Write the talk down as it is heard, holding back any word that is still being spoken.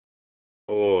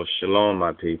Oh, shalom,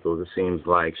 my people. It seems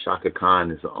like Shaka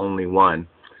Khan is the only one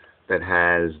that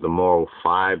has the moral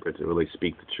fiber to really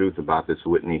speak the truth about this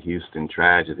Whitney Houston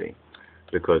tragedy.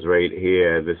 Because right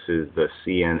here, this is the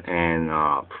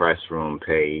CNN press room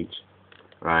page,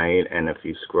 right? And if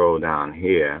you scroll down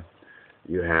here,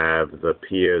 you have the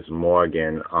Piers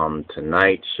Morgan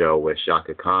Tonight show where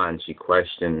Shaka Khan, she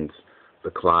questions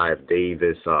the Clive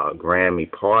Davis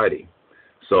Grammy party.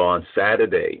 So on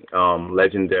Saturday,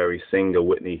 legendary singer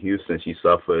Whitney Houston, she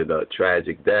suffered a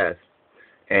tragic death.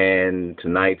 And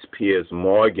tonight's Piers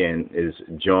Morgan is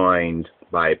joined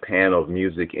by a panel of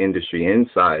music industry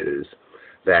insiders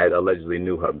that allegedly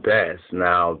knew her best.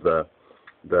 Now, the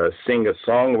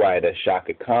singer-songwriter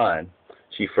Shaka Khan,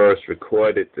 she first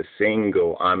recorded the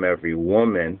single I'm Every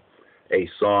Woman, a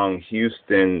song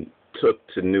Houston took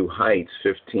to new heights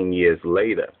 15 years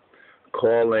later.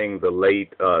 Calling the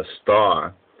late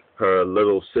star her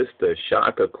little sister,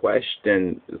 Shaka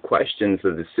questions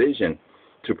the decision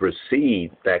to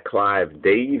proceed that Clive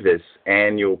Davis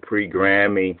annual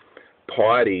pre-Grammy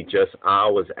party just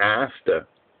hours after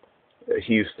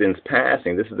Houston's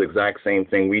passing. This is the exact same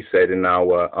thing we said in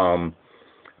our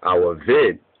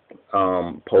vid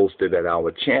posted at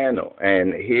our channel.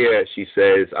 And here she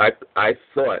says, I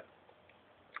thought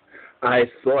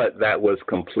that was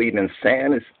complete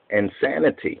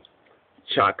insanity.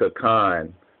 Chaka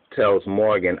Khan tells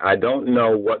Morgan, I don't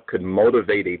know what could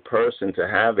motivate a person to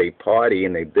have a party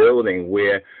in a building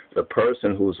where the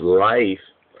person whose life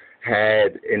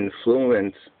had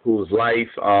influence,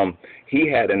 he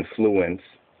had influenced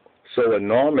so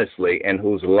enormously and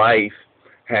whose life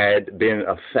had been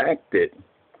affected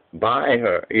by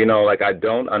her. You know, like, I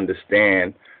don't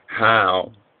understand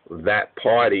how that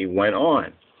party went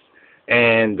on.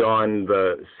 And on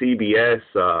the CBS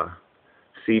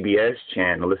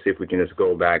channel, let's see if we can just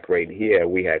go back right here.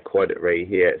 We had caught it right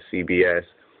here at CBS.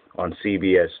 On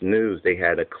CBS News, they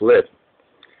had a clip,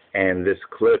 and this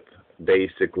clip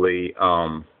basically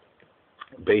asked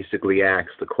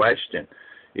the question.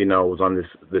 You know, it was on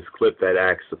this clip that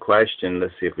asked the question.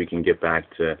 Let's see if we can get back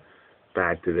to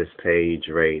this page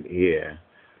right here.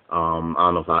 I don't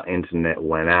know if our internet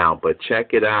went out, but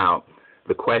check it out.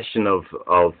 The question of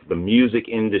the music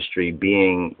industry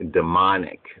being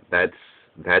demonic. That's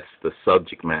the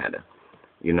subject matter.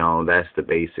 You know, that's the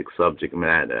basic subject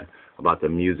matter about the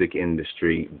music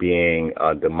industry being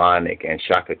demonic. And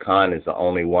Shaka Khan is the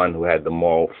only one who had the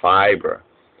moral fiber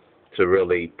to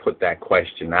really put that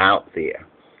question out there.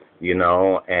 You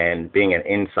know, and being an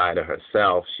insider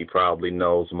herself, she probably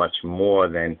knows much more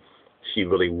than she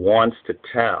really wants to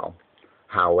tell.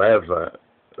 However,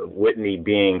 Whitney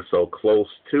being so close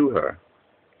to her,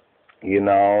 you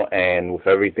know, and with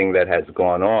everything that has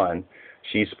gone on,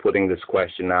 she's putting this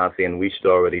question out there, and we should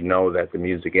already know that the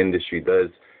music industry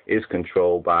is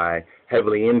controlled by,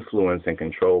 heavily influenced and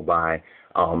controlled by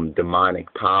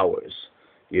demonic powers,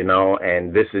 you know,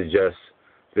 and this is just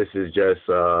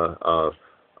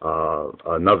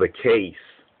another case,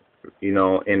 you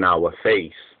know, in our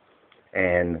face.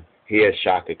 And here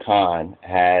Shaka Khan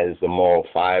has the moral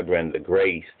fiber and the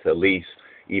grace to at least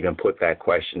even put that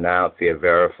question out there,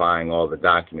 verifying all the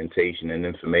documentation and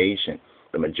information,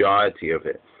 the majority of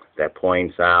it, that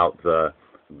points out the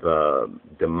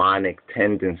demonic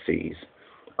tendencies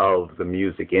of the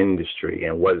music industry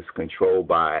and what it's controlled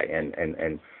by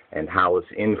and how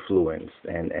it's influenced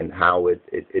and how it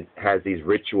has these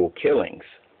ritual killings,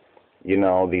 you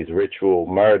know, these ritual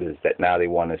murders that now they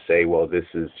want to say, well, this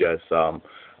is just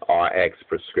RX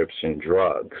prescription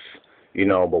drugs, you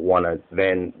know, but want to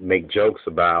then make jokes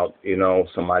about, you know,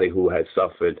 somebody who has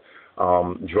suffered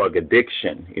drug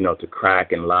addiction, you know, to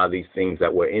crack and a lot of these things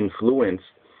that were influenced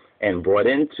and brought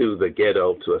into the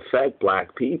ghetto to affect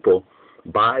black people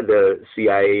by the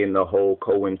CIA and the whole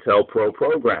COINTELPRO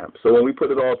program. So when we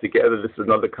put it all together, this is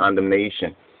another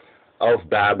condemnation of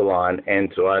Babylon,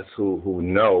 and to us who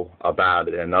know about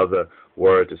it, another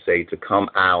word to say, to come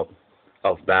out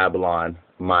of Babylon,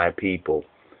 my people,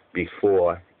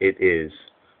 before it is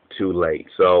too late.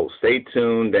 So stay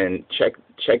tuned and check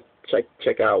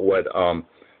out what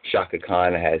Shaka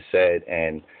Khan has said,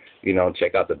 and, you know,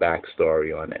 check out the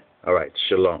backstory on it. All right,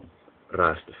 shalom,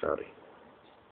 Rastafari.